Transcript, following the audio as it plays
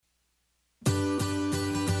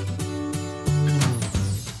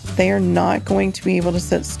they are not going to be able to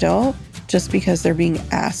sit still just because they're being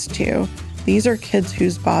asked to. These are kids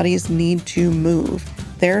whose bodies need to move.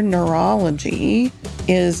 Their neurology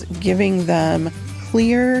is giving them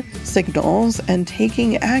clear signals and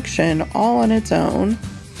taking action all on its own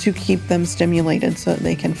to keep them stimulated so that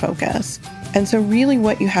they can focus. And so really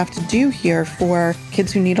what you have to do here for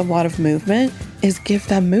kids who need a lot of movement is give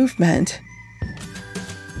them movement.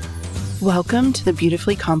 Welcome to the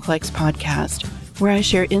Beautifully Complex podcast, where I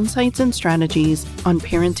share insights and strategies on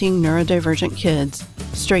parenting neurodivergent kids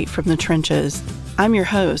straight from the trenches. I'm your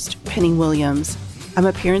host, Penny Williams. I'm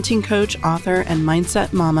a parenting coach, author, and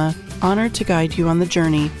mindset mama, honored to guide you on the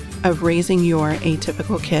journey of raising your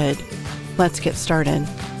atypical kid. Let's get started.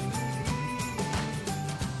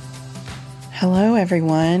 Hello,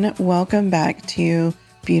 everyone. Welcome back to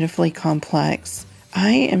Beautifully Complex.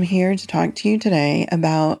 I am here to talk to you today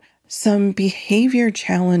about some behavior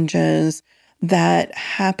challenges that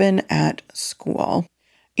happen at school.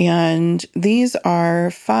 And these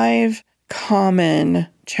are 5 common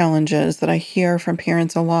challenges that I hear from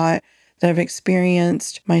parents a lot, that I've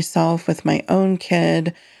experienced myself with my own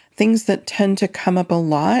kid, things that tend to come up a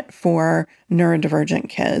lot for neurodivergent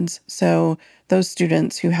kids. So those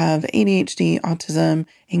students who have ADHD, autism,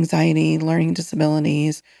 anxiety, learning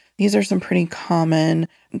disabilities, these are some pretty common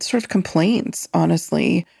sort of complaints,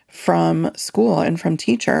 honestly, from school and from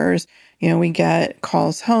teachers. You know, we get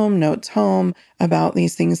calls home, notes home about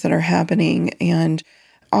these things that are happening. And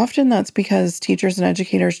often that's because teachers and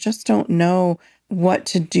educators just don't know what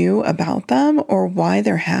to do about them or why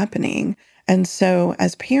they're happening. And so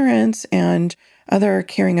as parents and other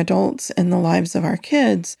caring adults in the lives of our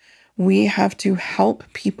kids, we have to help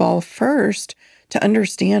people first to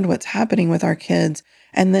understand what's happening with our kids.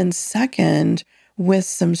 And then second, with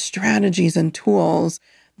some strategies and tools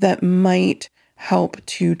that might help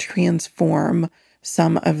to transform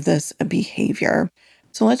some of this behavior.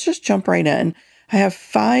 So let's just jump right in. I have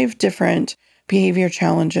 5 different behavior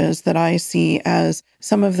challenges that I see as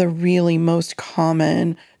some of the really most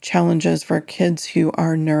common challenges for kids who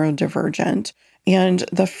are neurodivergent. And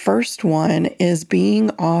the first one is being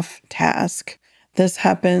off task. This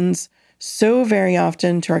happens so very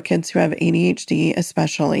often to our kids who have ADHD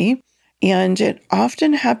especially. And it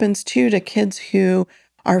often happens too to kids who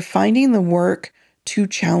are finding the work too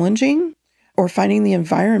challenging or finding the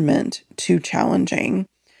environment too challenging.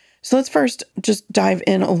 So let's first just dive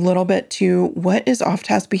in a little bit to what is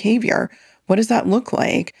off-task behavior? What does that look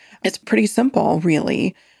like? It's pretty simple,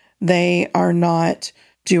 really. They are not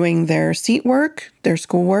doing their seat work, their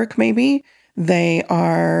schoolwork maybe. They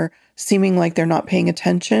are seeming like they're not paying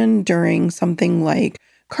attention during something like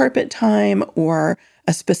carpet time or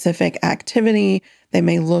a specific activity. They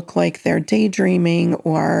may look like they're daydreaming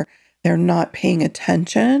or they're not paying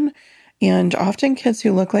attention. And often kids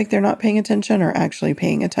who look like they're not paying attention are actually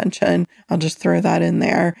paying attention. I'll just throw that in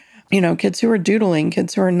there. You know, kids who are doodling,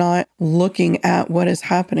 kids who are not looking at what is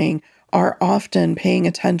happening are often paying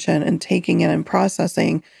attention and taking it and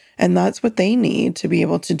processing. And that's what they need to be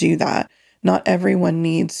able to do that. Not everyone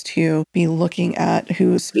needs to be looking at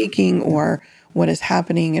who's speaking or what is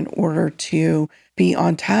happening in order to be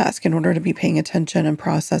on task, in order to be paying attention and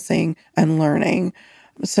processing and learning.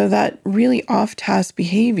 So that really off-task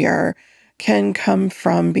behavior can come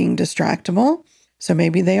from being distractible. So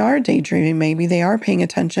maybe they are daydreaming, maybe they are paying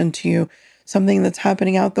attention to something that's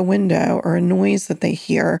happening out the window or a noise that they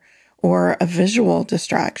hear or a visual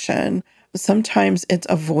distraction. Sometimes it's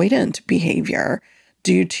avoidant behavior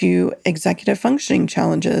due to executive functioning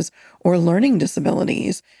challenges or learning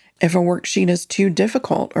disabilities. If a worksheet is too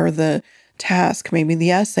difficult or the task, maybe the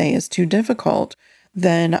essay is too difficult,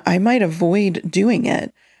 then I might avoid doing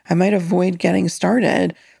it. I might avoid getting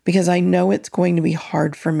started because I know it's going to be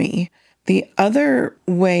hard for me. The other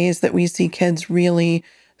ways that we see kids really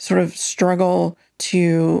sort of struggle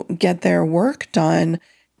to get their work done,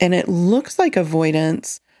 and it looks like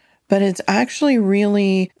avoidance, but it's actually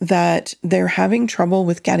really that they're having trouble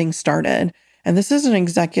with getting started. And this is an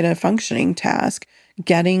executive functioning task,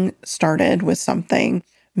 getting started with something.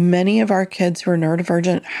 Many of our kids who are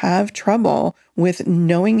neurodivergent have trouble with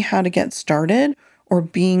knowing how to get started or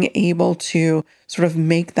being able to sort of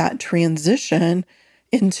make that transition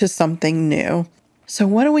into something new. So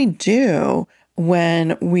what do we do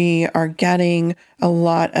when we are getting a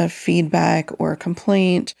lot of feedback or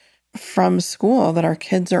complaint from school that our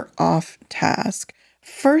kids are off task?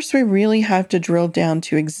 First, we really have to drill down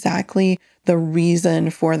to exactly the reason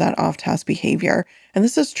for that off-task behavior. And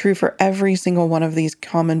this is true for every single one of these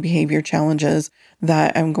common behavior challenges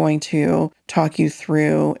that I'm going to talk you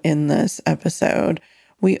through in this episode.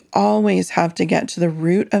 We always have to get to the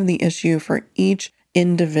root of the issue for each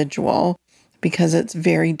individual because it's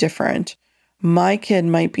very different. My kid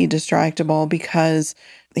might be distractible because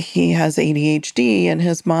he has ADHD and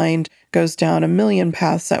his mind goes down a million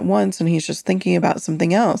paths at once and he's just thinking about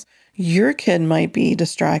something else. Your kid might be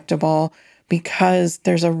distractible because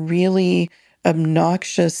there's a really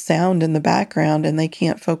obnoxious sound in the background and they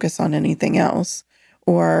can't focus on anything else.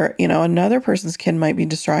 Or, another person's kid might be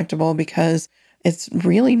distractible because it's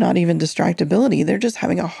really not even distractibility. They're just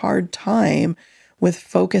having a hard time with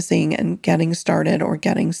focusing and getting started or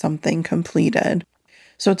getting something completed.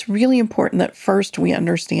 So it's really important that first we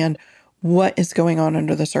understand what is going on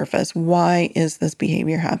under the surface. Why is this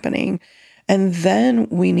behavior happening? And then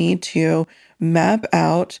we need to map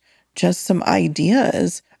out just some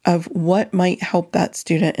ideas of what might help that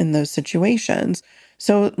student in those situations.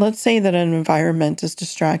 So let's say that an environment is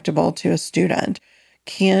distractible to a student.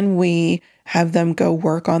 Can we have them go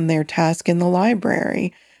work on their task in the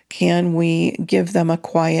library? Can we give them a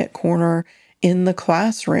quiet corner in the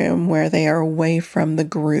classroom where they are away from the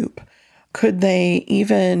group? Could they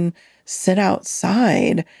even sit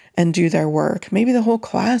outside and do their work? Maybe the whole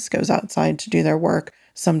class goes outside to do their work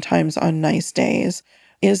sometimes on nice days.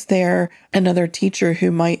 Is there another teacher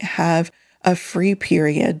who might have a free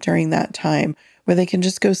period during that time where they can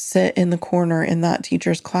just go sit in the corner in that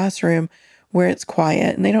teacher's classroom where it's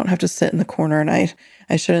quiet and they don't have to sit in the corner? And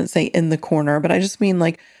I shouldn't say in the corner, but I just mean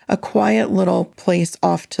like a quiet little place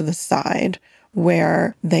off to the side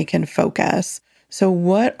where they can focus. So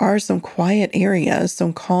what are some quiet areas,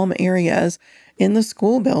 some calm areas in the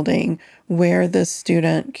school building where this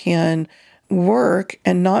student can work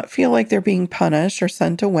and not feel like they're being punished or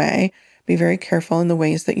sent away? Be very careful in the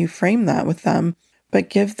ways that you frame that with them, but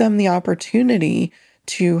give them the opportunity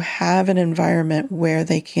to have an environment where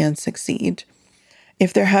they can succeed.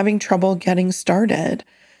 If they're having trouble getting started,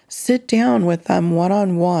 sit down with them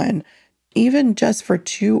one-on-one, even just for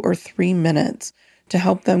 2 or 3 minutes to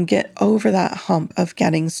help them get over that hump of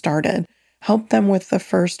getting started. Help them with the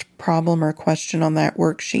first problem or question on that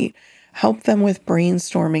worksheet. Help them with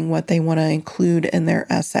brainstorming what they want to include in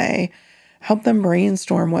their essay. Help them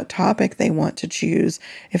brainstorm what topic they want to choose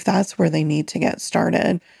if that's where they need to get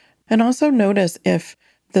started. And also notice if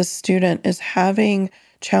the student is having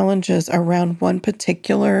challenges around one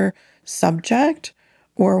particular subject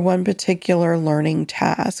or one particular learning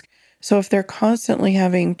task. So if they're constantly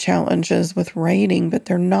having challenges with writing, but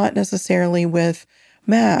they're not necessarily with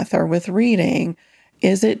math or with reading,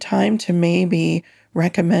 is it time to maybe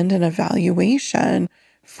recommend an evaluation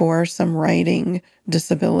for some writing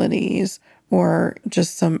disabilities or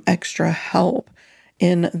just some extra help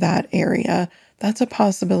in that area? That's a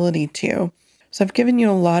possibility too. So I've given you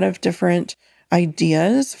a lot of different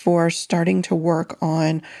ideas for starting to work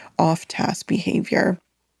on off-task behavior.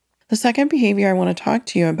 The second behavior I want to talk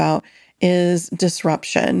to you about is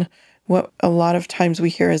disruption. What a lot of times we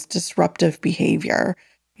hear is disruptive behavior.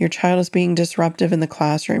 Your child is being disruptive in the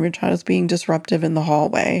classroom. Your child is being disruptive in the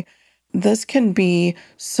hallway. This can be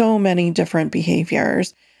so many different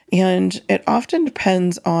behaviors, and it often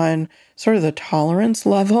depends on sort of the tolerance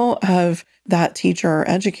level of that teacher or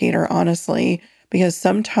educator, honestly, because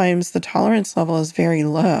sometimes the tolerance level is very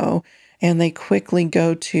low and they quickly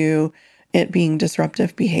go to it being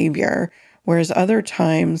disruptive behavior. Whereas other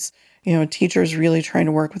times, a teacher is really trying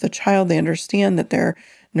to work with a child. They understand that they're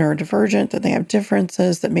neurodivergent, that they have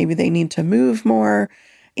differences, that maybe they need to move more,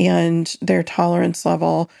 and their tolerance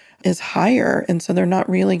level is higher. And so they're not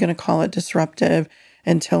really going to call it disruptive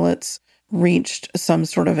until it's reached some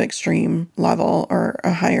sort of extreme level or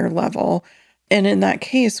a higher level. And in that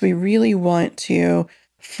case, we really want to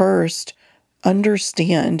first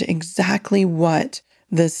understand exactly what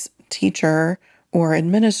this teacher or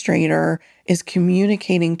administrator is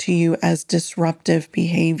communicating to you as disruptive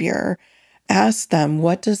behavior. Ask them,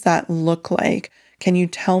 what does that look like? Can you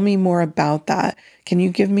tell me more about that? Can you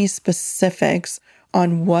give me specifics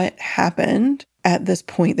on what happened at this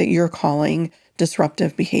point that you're calling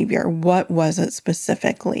disruptive behavior? What was it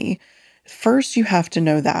specifically? First, you have to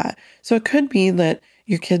know that. So it could be that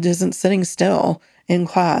your kid isn't sitting still in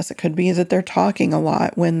class. It could be that they're talking a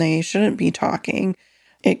lot when they shouldn't be talking.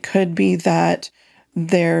 It could be that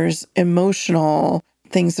there's emotional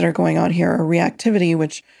things that are going on here, or reactivity,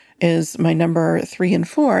 which is my number 3 and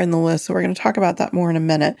 4 in the list. So we're going to talk about that more in a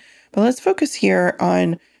minute. But let's focus here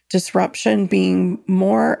on disruption being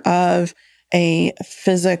more of a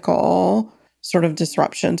physical sort of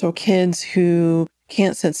disruption. So kids who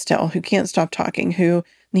can't sit still, who can't stop talking, who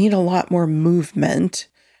need a lot more movement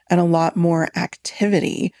and a lot more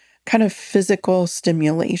activity, kind of physical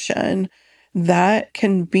stimulation. That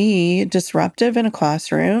can be disruptive in a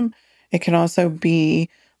classroom. It can also be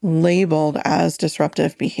labeled as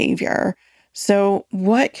disruptive behavior. So,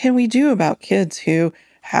 what can we do about kids who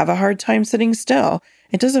have a hard time sitting still?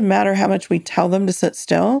 It doesn't matter how much we tell them to sit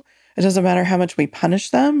still, it doesn't matter how much we punish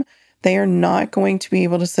them. They are not going to be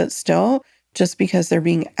able to sit still just because they're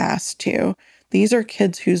being asked to. These are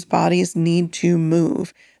kids whose bodies need to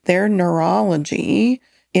move. Their neurology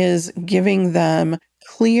is giving them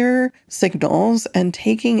clear signals and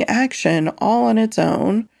taking action all on its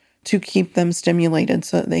own to keep them stimulated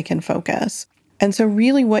so that they can focus. And so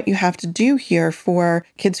really what you have to do here for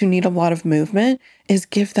kids who need a lot of movement is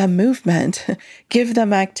give them movement, give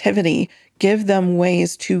them activity, give them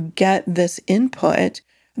ways to get this input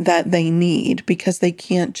that they need because they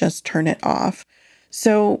can't just turn it off.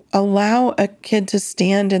 So allow a kid to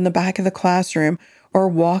stand in the back of the classroom or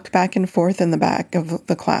walk back and forth in the back of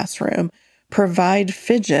the classroom. Provide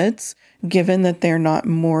fidgets, given that they're not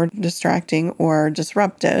more distracting or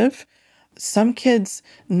disruptive. Some kids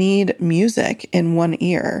need music in one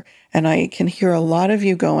ear, and I can hear a lot of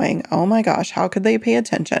you going, oh my gosh, how could they pay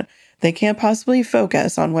attention? They can't possibly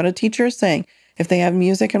focus on what a teacher is saying if they have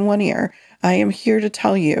music in one ear. I am here to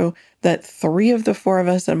tell you that 3 of the 4 of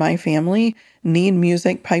us in my family need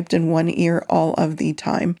music piped in one ear all of the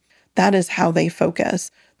time. That is how they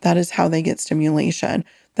focus. That is how they get stimulation.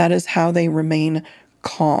 That is how they remain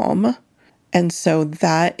calm. And so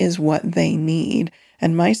that is what they need.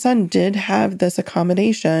 And my son did have this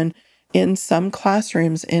accommodation in some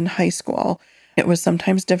classrooms in high school. It was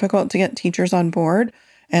sometimes difficult to get teachers on board.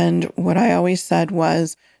 And what I always said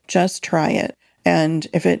was, just try it. And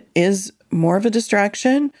if it is more of a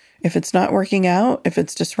distraction, if it's not working out, if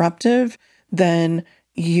it's disruptive, then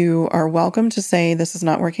you are welcome to say, this is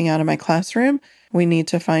not working out in my classroom. We need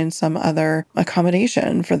to find some other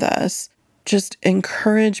accommodation for this. Just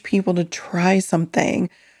encourage people to try something,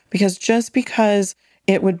 because just because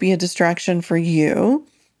it would be a distraction for you,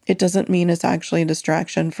 it doesn't mean it's actually a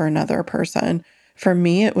distraction for another person. For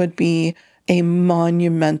me, it would be a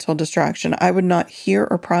monumental distraction. I would not hear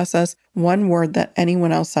or process one word that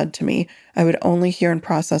anyone else said to me. I would only hear and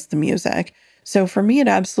process the music. So for me, it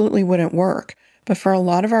absolutely wouldn't work. But for a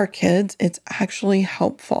lot of our kids, it's actually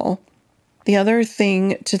helpful. The other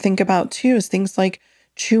thing to think about too is things like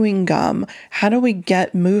chewing gum. How do we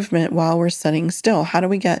get movement while we're sitting still? How do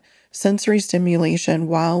we get sensory stimulation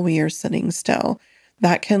while we are sitting still?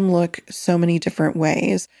 That can look so many different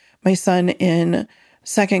ways. My son in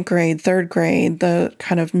 2nd grade, 3rd grade, the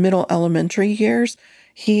kind of middle elementary years,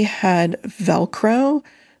 he had Velcro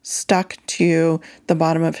stuck to the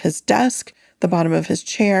bottom of his desk, the bottom of his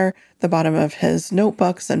chair, the bottom of his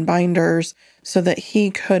notebooks and binders, so that he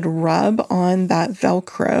could rub on that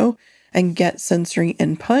Velcro and get sensory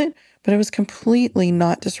input, but it was completely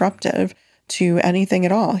not disruptive to anything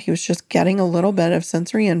at all. He was just getting a little bit of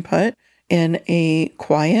sensory input in a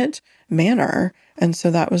quiet manner. And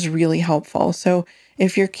so that was really helpful. So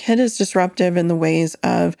if your kid is disruptive in the ways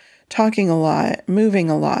of talking a lot, moving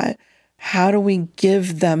a lot, how do we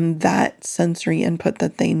give them that sensory input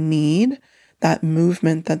that they need, that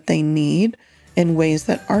movement that they need in ways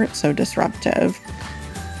that aren't so disruptive?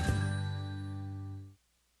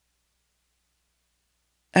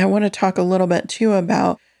 I want to talk a little bit too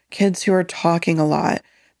about kids who are talking a lot.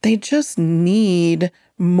 They just need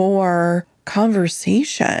more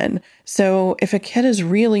conversation. So if a kid is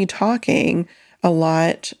really talking a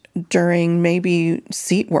lot during maybe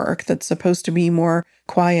seat work that's supposed to be more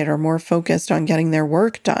quiet or more focused on getting their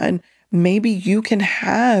work done, maybe you can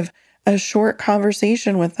have a short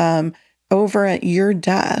conversation with them over at your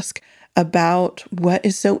desk about what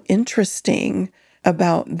is so interesting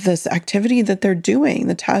about this activity that they're doing,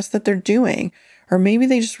 the task that they're doing. Or maybe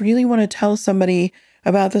they just really want to tell somebody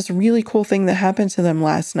about this really cool thing that happened to them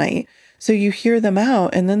last night. So you hear them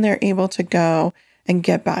out and then they're able to go and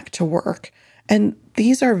get back to work. And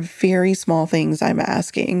these are very small things I'm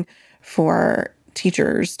asking for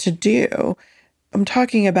teachers to do. I'm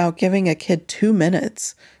talking about giving a kid 2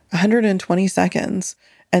 minutes, 120 seconds,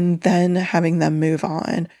 and then having them move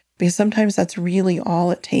on. Because sometimes that's really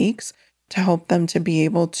all it takes to help them to be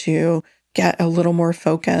able to get a little more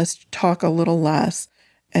focused, talk a little less,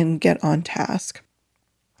 and get on task.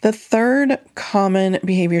 The third common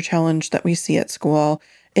behavior challenge that we see at school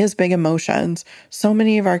is big emotions. So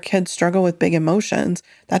many of our kids struggle with big emotions.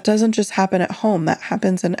 That doesn't just happen at home. That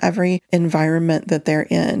happens in every environment that they're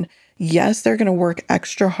in. Yes, they're going to work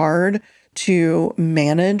extra hard to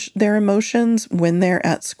manage their emotions when they're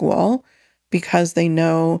at school, because they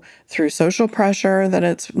know through social pressure that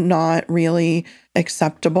it's not really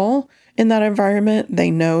acceptable in that environment.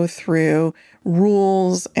 They know through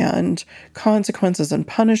rules and consequences and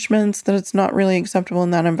punishments that it's not really acceptable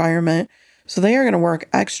in that environment. So they are going to work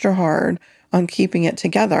extra hard on keeping it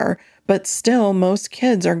together. But still, most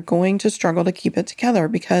kids are going to struggle to keep it together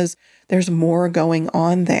because there's more going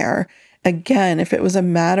on there. Again, if it was a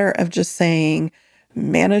matter of just saying,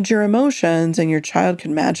 manage your emotions and your child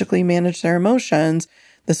could magically manage their emotions,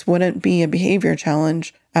 this wouldn't be a behavior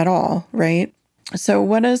challenge at all, right? So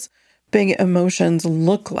what does big emotions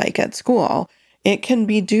look like at school? It can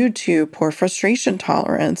be due to poor frustration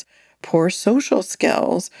tolerance, poor social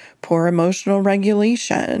skills, poor emotional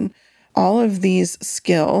regulation. All of these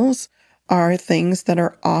skills are things that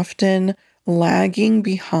are often lagging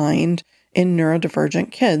behind in neurodivergent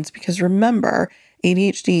kids. Because remember,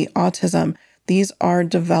 ADHD, autism, these are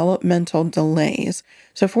developmental delays.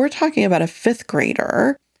 So if we're talking about a fifth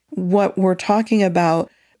grader, what we're talking about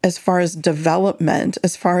as far as development,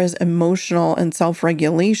 as far as emotional and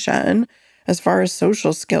self-regulation, as far as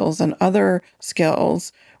social skills and other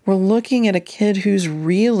skills, we're looking at a kid who's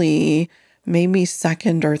really maybe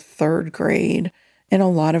second or third grade in a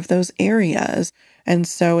lot of those areas. And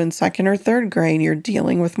so in second or third grade, you're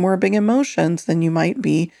dealing with more big emotions than you might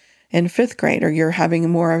be in fifth grade, or you're having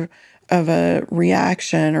more of a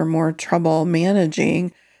reaction or more trouble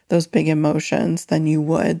managing those big emotions than you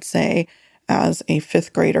would, say, as a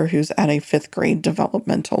fifth grader who's at a fifth grade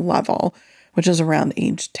developmental level, which is around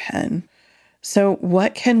age 10. So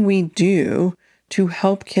what can we do to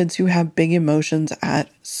help kids who have big emotions at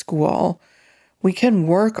school? We can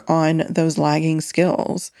work on those lagging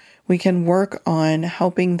skills. We can work on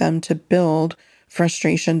helping them to build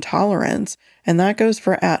frustration tolerance. And that goes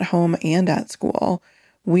for at home and at school.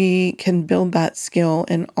 We can build that skill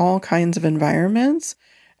in all kinds of environments,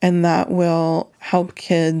 and that will help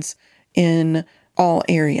kids in all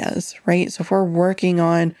areas, right? So if we're working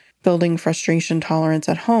on building frustration tolerance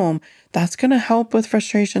at home, that's going to help with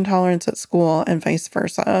frustration tolerance at school and vice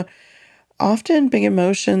versa. Often big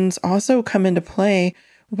emotions also come into play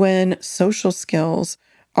when social skills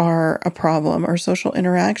are a problem or social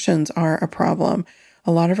interactions are a problem.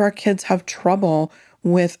 A lot of our kids have trouble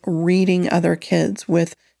with reading other kids,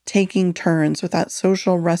 with taking turns, with that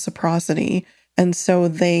social reciprocity. And so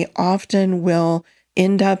they often will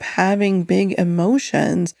end up having big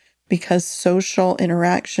emotions because social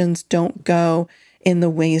interactions don't go in the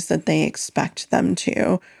ways that they expect them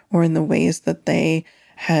to, or in the ways that they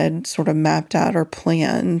had sort of mapped out or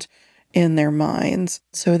planned in their minds.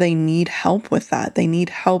 So they need help with that. They need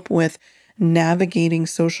help with navigating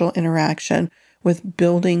social interaction, with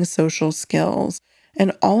building social skills.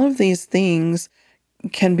 And all of these things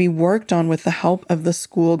can be worked on with the help of the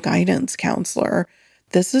school guidance counselor.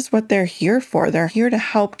 This is what they're here for. They're here to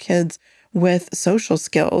help kids with social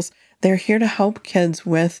skills. They're here to help kids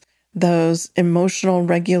with those emotional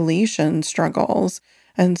regulation struggles.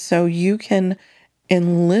 And so you can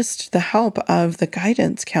enlist the help of the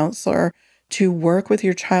guidance counselor to work with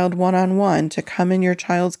your child one-on-one, to come in your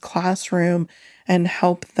child's classroom and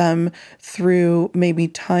help them through maybe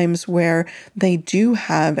times where they do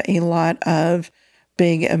have a lot of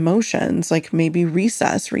big emotions, like maybe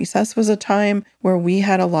recess. Recess was a time where we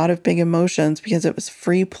had a lot of big emotions because it was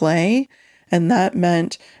free play, and that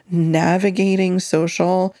meant navigating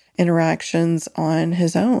social interactions on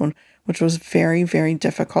his own, which was very, very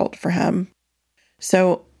difficult for him.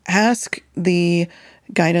 So ask the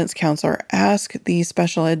guidance counselor, ask the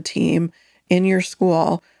special ed team in your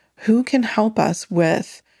school, who can help us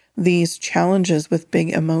with these challenges with big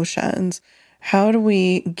emotions? How do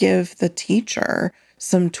we give the teacher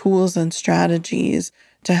some tools and strategies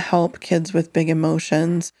to help kids with big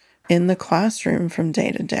emotions in the classroom from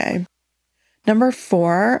day to day? Number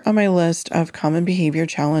 4 on my list of common behavior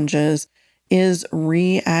challenges is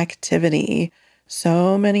reactivity.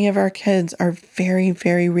 So many of our kids are very,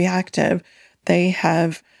 very reactive. They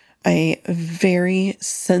have a very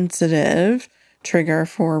sensitive trigger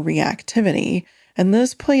for reactivity. And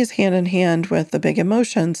this plays hand in hand with the big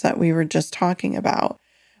emotions that we were just talking about.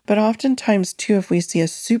 But oftentimes, too, if we see a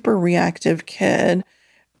super reactive kid,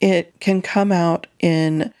 it can come out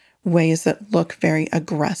in ways that look very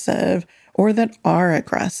aggressive or that are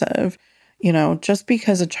aggressive. You know, just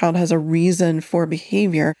because a child has a reason for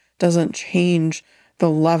behavior doesn't change the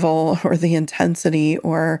level or the intensity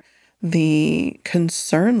or the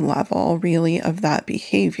concern level, really, of that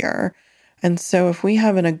behavior. And so if we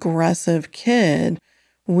have an aggressive kid,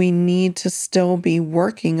 we need to still be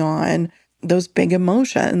working on those big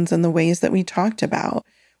emotions and the ways that we talked about.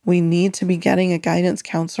 We need to be getting a guidance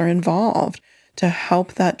counselor involved to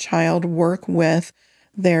help that child work with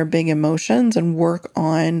their big emotions and work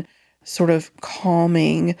on sort of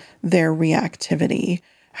calming their reactivity,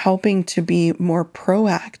 helping to be more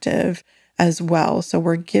proactive as well. So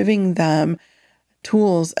we're giving them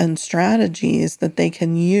tools and strategies that they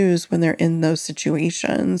can use when they're in those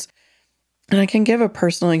situations. And I can give a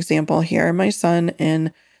personal example here. My son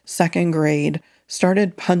in second grade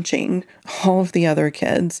started punching all of the other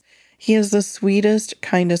kids. He is the sweetest,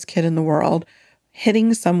 kindest kid in the world.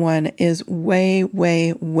 Hitting someone is way,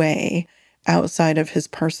 way, way outside of his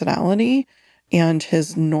personality and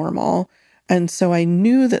his normal. And so I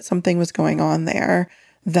knew that something was going on there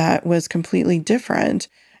that was completely different.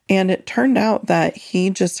 And it turned out that he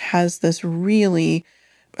just has this really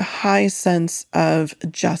high sense of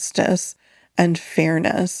justice and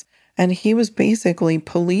fairness. And he was basically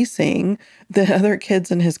policing the other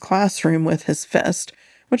kids in his classroom with his fist,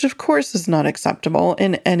 which of course is not acceptable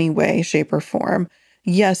in any way, shape, or form.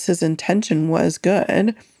 Yes, his intention was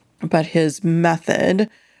good, but his method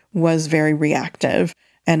was very reactive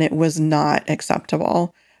and it was not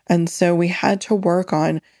acceptable. And so we had to work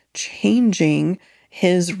on changing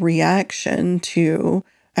his reaction to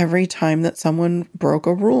every time that someone broke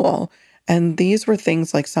a rule. And these were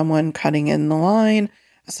things like someone cutting in the line,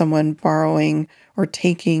 someone borrowing or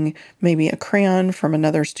taking maybe a crayon from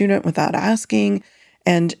another student without asking.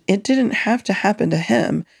 And it didn't have to happen to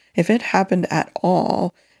him. If it happened at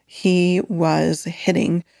all, he was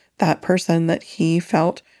hitting that person that he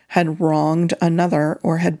felt had wronged another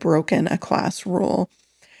or had broken a class rule.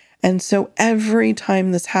 And so every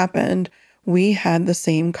time this happened, we had the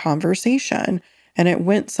same conversation. And it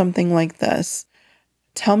went something like this.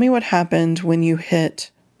 Tell me what happened when you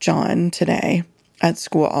hit John today at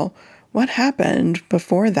school. What happened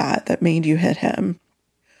before that made you hit him?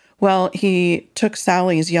 Well, he took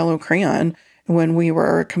Sally's yellow crayon when we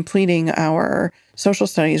were completing our social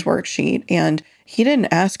studies worksheet, and he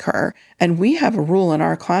didn't ask her. And we have a rule in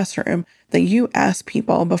our classroom that you ask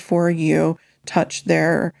people before you touch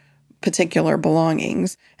their particular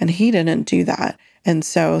belongings, and he didn't do that. And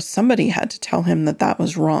so somebody had to tell him that that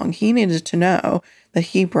was wrong. He needed to know that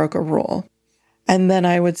he broke a rule. And then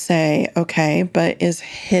I would say, okay, but is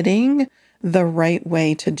hitting the right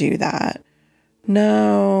way to do that?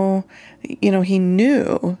 No, he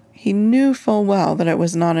knew full well that it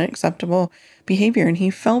was not an acceptable behavior, and he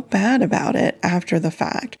felt bad about it after the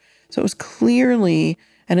fact. So it was clearly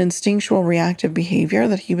an instinctual reactive behavior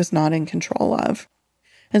that he was not in control of.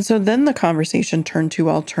 And so then the conversation turned to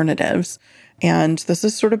alternatives. And this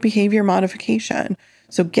is sort of behavior modification.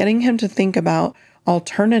 So getting him to think about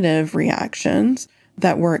alternative reactions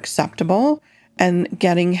that were acceptable and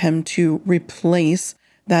getting him to replace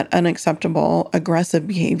that unacceptable aggressive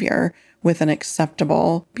behavior with an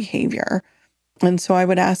acceptable behavior. And so I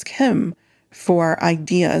would ask him for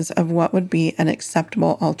ideas of what would be an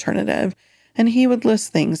acceptable alternative. And he would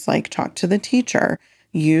list things like talk to the teacher,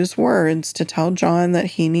 use words to tell John that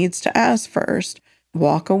he needs to ask first,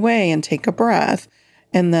 walk away and take a breath.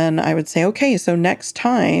 And then I would say, okay, so next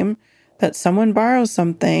time that someone borrows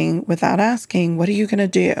something without asking, what are you going to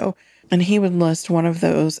do? And he would list one of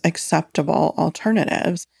those acceptable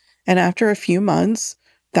alternatives. And after a few months,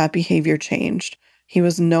 that behavior changed. He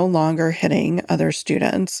was no longer hitting other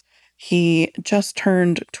students. He just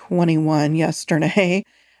turned 21 yesterday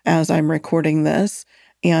as I'm recording this,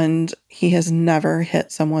 and he has never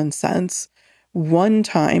hit someone since. One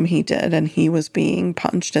time he did, and he was being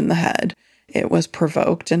punched in the head. It was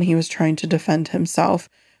provoked, and he was trying to defend himself,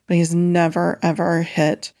 but he's never, ever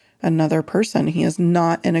hit another person. He is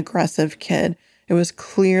not an aggressive kid. It was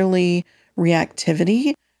clearly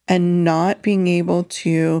reactivity and not being able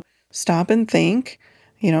to stop and think.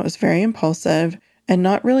 It was very impulsive and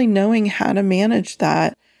not really knowing how to manage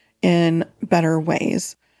that in better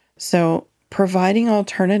ways. So providing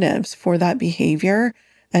alternatives for that behavior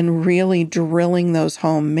and really drilling those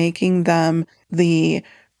home, making them the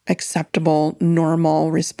acceptable,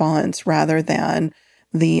 normal response rather than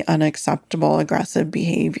the unacceptable, aggressive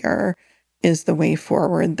behavior is the way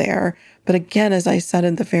forward there. But again, as I said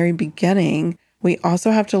at the very beginning, we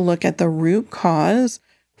also have to look at the root cause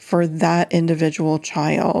for that individual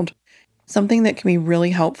child. Something that can be really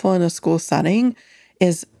helpful in a school setting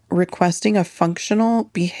is requesting a functional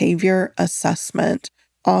behavior assessment,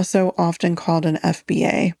 also often called an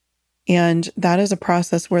FBA. And that is a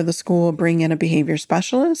process where the school will bring in a behavior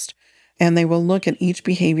specialist, and they will look at each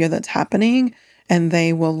behavior that's happening, and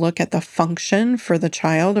they will look at the function for the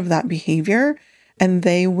child of that behavior, and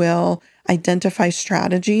they will identify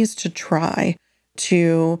strategies to try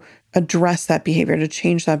to address that behavior, to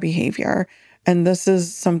change that behavior. And this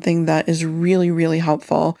is something that is really, really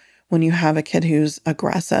helpful when you have a kid who's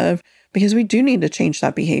aggressive, because we do need to change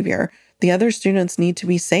that behavior. The other students need to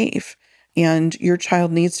be safe, and your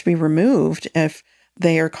child needs to be removed if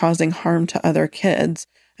they are causing harm to other kids.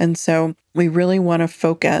 And so we really want to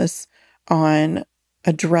focus on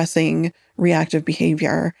addressing reactive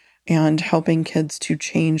behavior and helping kids to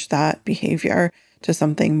change that behavior to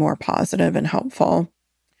something more positive and helpful.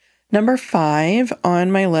 Number 5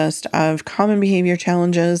 on my list of common behavior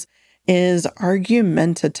challenges is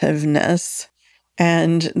argumentativeness.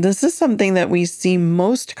 And this is something that we see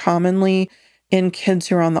most commonly in kids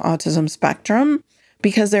who are on the autism spectrum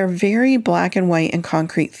because they're very black and white and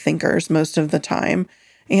concrete thinkers most of the time.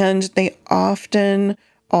 And they often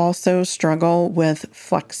also struggle with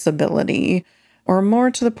flexibility, or more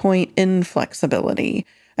to the point, inflexibility.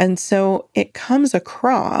 And so it comes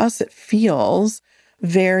across, it feels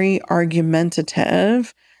very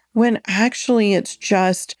argumentative when actually it's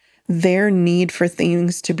just their need for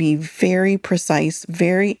things to be very precise,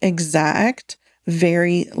 very exact,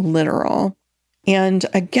 very literal. And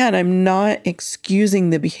again, I'm not excusing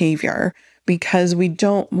the behavior because we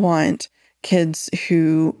don't want kids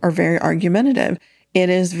who are very argumentative. It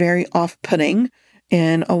is very off-putting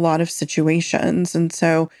in a lot of situations. And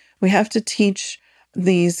so we have to teach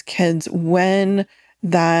these kids when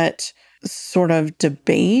that sort of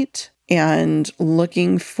debate and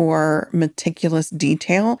looking for meticulous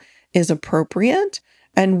detail is appropriate,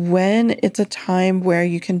 and when it's a time where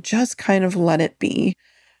you can just kind of let it be,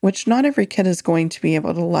 which not every kid is going to be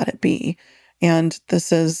able to let it be. And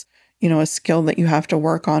this is, a skill that you have to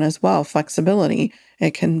work on as well, flexibility.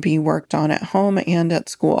 It can be worked on at home and at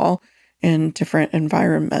school in different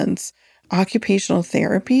environments. Occupational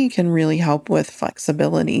therapy can really help with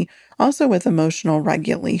flexibility, also with emotional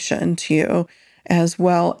regulation too, as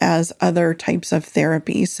well as other types of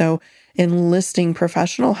therapy. So enlisting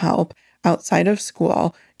professional help outside of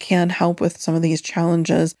school can help with some of these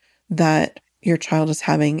challenges that your child is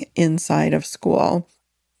having inside of school.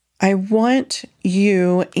 I want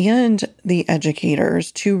you and the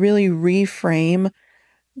educators to really reframe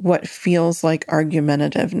what feels like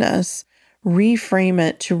argumentativeness. Reframe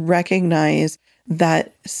it to recognize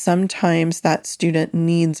that sometimes that student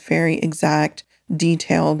needs very exact,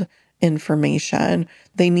 detailed information.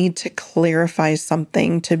 They need to clarify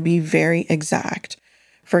something to be very exact.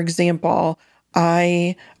 For example,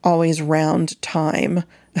 I always round time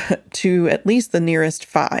to at least the nearest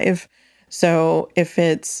 5. So if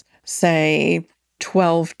it's, say,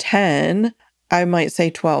 12:10, I might say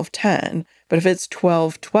 12:10. But if it's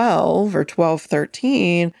 12:12 or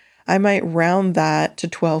 12:13, I might round that to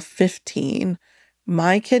 12:15.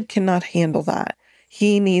 My kid cannot handle that.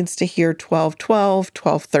 He needs to hear 12:12,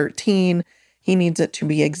 12:13. He needs it to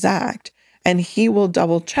be exact. And he will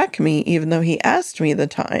double check me, even though he asked me the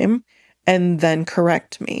time, and then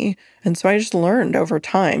correct me. And so I just learned over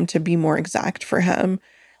time to be more exact for him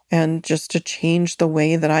and just to change the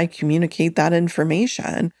way that I communicate that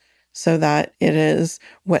information so that it is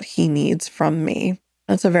what he needs from me.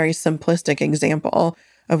 That's a very simplistic example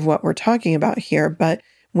of what we're talking about here, but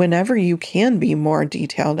whenever you can be more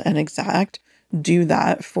detailed and exact, do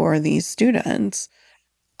that for these students.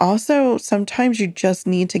 Also, sometimes you just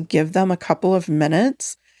need to give them a couple of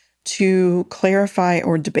minutes to clarify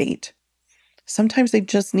or debate. Sometimes they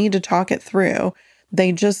just need to talk it through.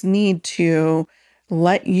 They just need to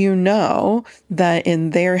let you know that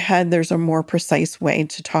in their head, there's a more precise way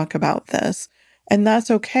to talk about this. And that's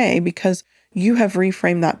okay because you have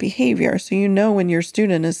reframed that behavior. So you know when your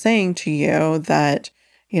student is saying to you that,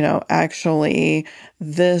 actually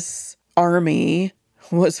this army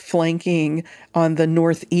was flanking on the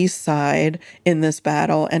northeast side in this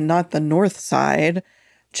battle and not the north side,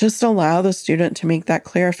 just allow the student to make that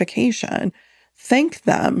clarification. Thank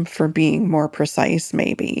them for being more precise,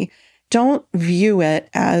 maybe. Don't view it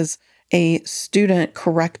as a student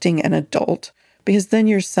correcting an adult, because then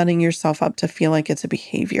you're setting yourself up to feel like it's a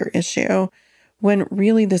behavior issue, when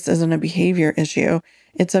really this isn't a behavior issue.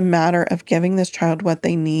 It's a matter of giving this child what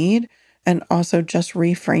they need and also just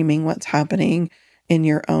reframing what's happening in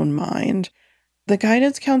your own mind. The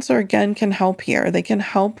guidance counselor, again, can help here. They can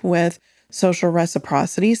help with social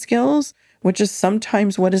reciprocity skills, which is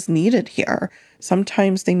sometimes what is needed here.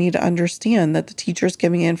 Sometimes they need to understand that the teacher's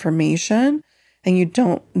giving information and you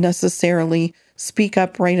don't necessarily speak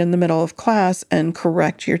up right in the middle of class and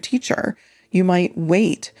correct your teacher. You might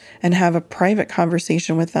wait and have a private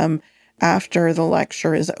conversation with them after the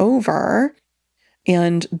lecture is over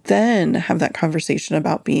and then have that conversation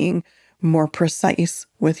about being more precise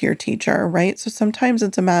with your teacher, right? So sometimes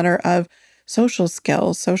it's a matter of social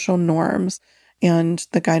skills, social norms, and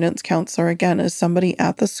the guidance counselor, again, is somebody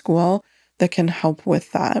at the school that can help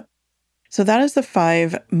with that. So that is the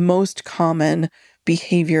 5 most common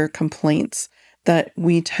behavior complaints that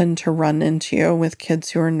we tend to run into with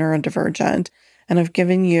kids who are neurodivergent. And I've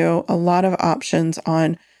given you a lot of options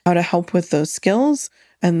on how to help with those skills,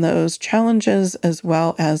 and those challenges, as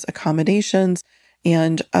well as accommodations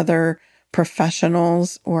and other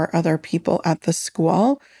professionals or other people at the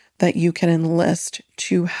school that you can enlist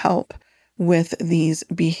to help with these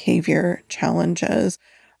behavior challenges.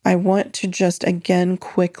 I want to just again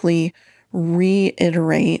quickly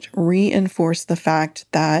reinforce the fact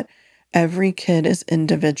that every kid is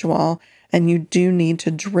individual, and you do need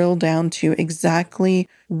to drill down to exactly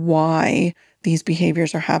why these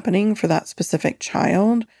behaviors are happening for that specific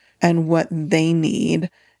child and what they need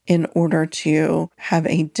in order to have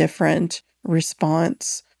a different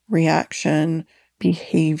response, reaction,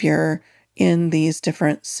 behavior in these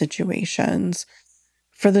different situations.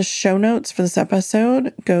 For the show notes for this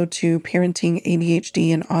episode, go to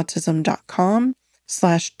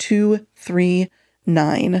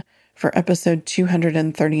parentingadhdandautism.com/239 for episode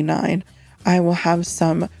 239. I will have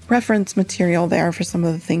some reference material there for some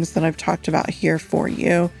of the things that I've talked about here for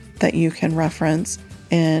you that you can reference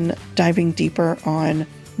in diving deeper on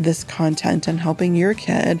this content and helping your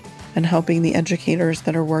kid and helping the educators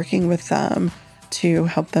that are working with them to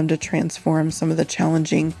help them to transform some of the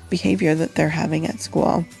challenging behavior that they're having at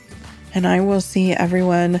school. And I will see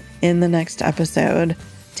everyone in the next episode.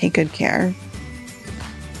 Take good care.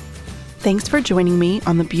 Thanks for joining me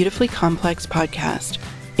on the Beautifully Complex podcast.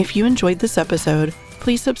 If you enjoyed this episode,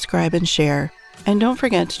 please subscribe and share. And don't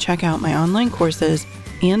forget to check out my online courses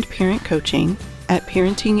and parent coaching at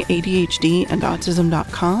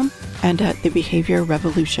parentingadhdandautism.com and at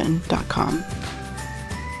thebehaviorrevolution.com.